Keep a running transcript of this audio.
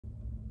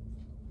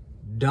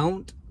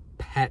Don't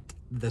pet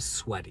the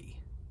sweaty.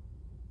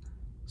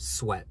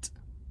 Sweat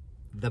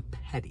the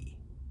petty.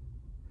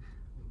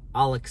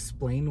 I'll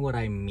explain what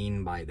I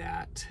mean by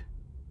that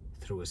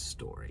through a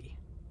story.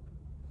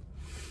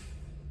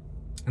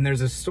 And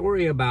there's a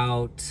story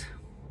about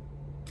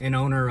an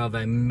owner of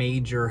a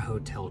major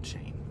hotel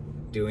chain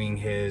doing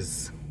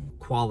his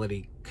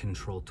quality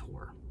control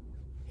tour.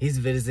 He's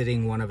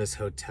visiting one of his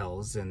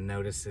hotels and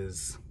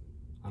notices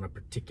on a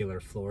particular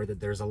floor that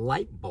there's a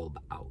light bulb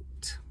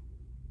out,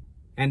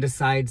 and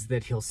decides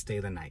that he'll stay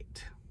the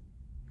night.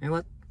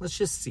 And let's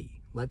just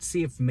see. Let's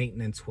see if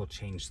maintenance will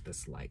change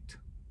this light.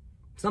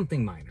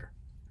 Something minor.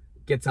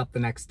 Gets up the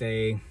next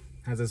day,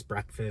 has his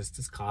breakfast,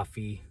 his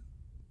coffee,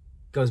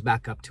 goes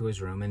back up to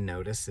his room and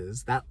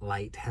notices that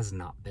light has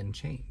not been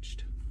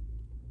changed.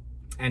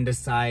 And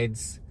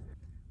decides,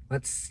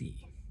 let's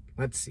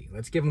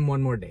give him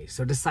one more day.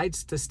 So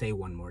decides to stay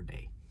one more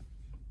day.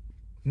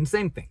 And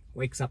same thing,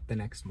 wakes up the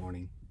next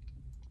morning,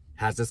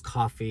 has his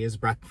coffee, his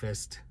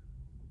breakfast,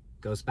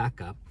 goes back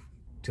up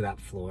to that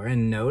floor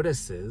and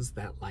notices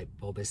that light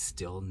bulb is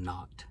still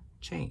not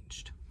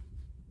changed.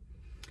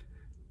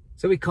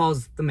 So he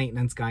calls the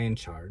maintenance guy in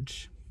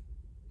charge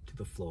to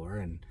the floor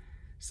and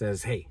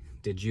says, hey,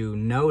 did you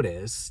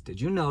notice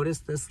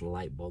this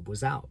light bulb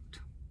was out?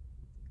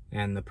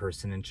 And the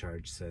person in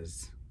charge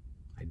says,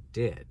 I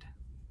did.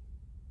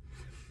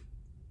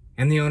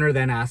 And the owner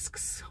then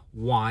asks,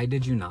 why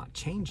did you not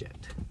change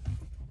it?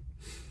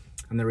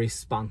 And the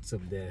response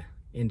of the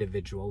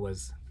individual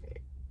was,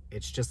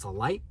 it's just a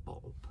light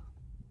bulb.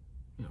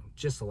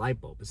 Just a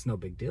light bulb. It's no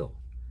big deal.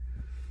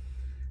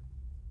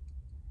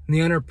 And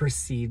the owner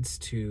proceeds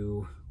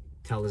to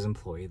tell his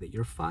employee that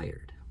you're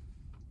fired.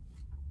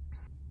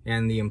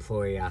 And the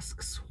employee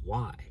asks,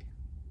 why?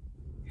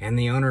 And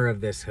the owner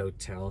of this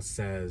hotel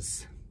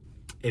says,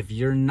 if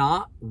you're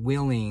not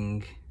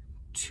willing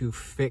to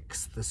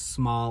fix the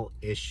small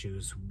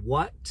issues,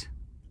 what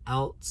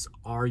else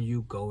are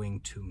you going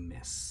to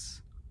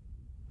miss?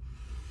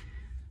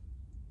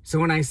 So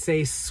when I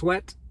say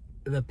sweat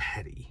the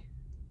petty,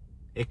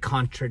 it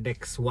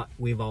contradicts what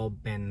we've all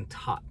been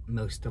taught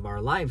most of our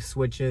lives,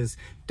 which is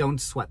don't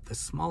sweat the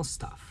small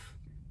stuff.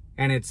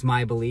 And it's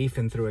my belief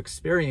and through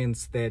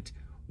experience that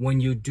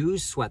when you do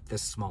sweat the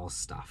small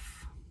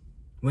stuff,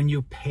 when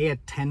you pay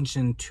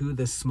attention to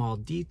the small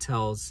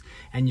details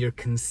and you're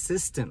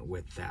consistent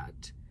with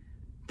that,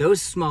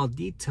 those small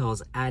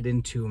details add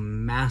into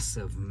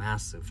massive,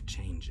 massive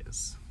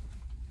changes.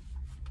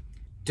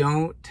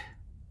 Don't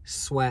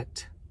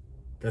sweat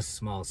the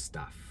small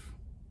stuff.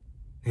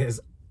 It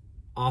is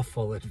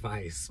awful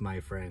advice, my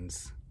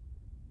friends.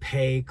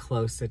 Pay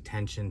close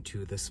attention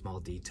to the small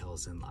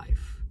details in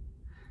life.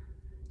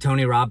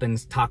 Tony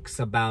Robbins talks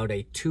about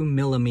a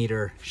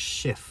 2mm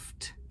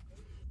shift.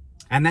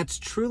 And that's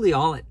truly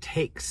all it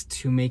takes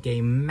to make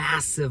a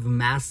massive,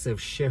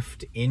 massive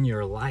shift in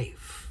your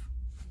life.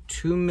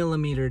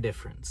 2mm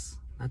difference.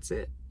 That's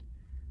it.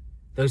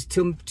 Those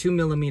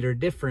 2mm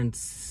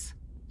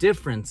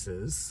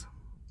differences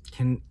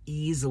can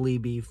easily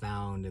be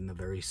found in the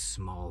very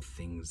small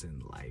things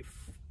in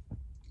life.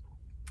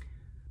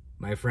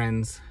 My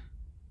friends,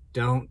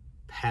 don't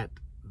pet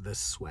the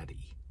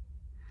sweaty.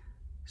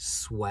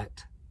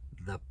 Sweat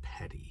the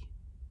petty.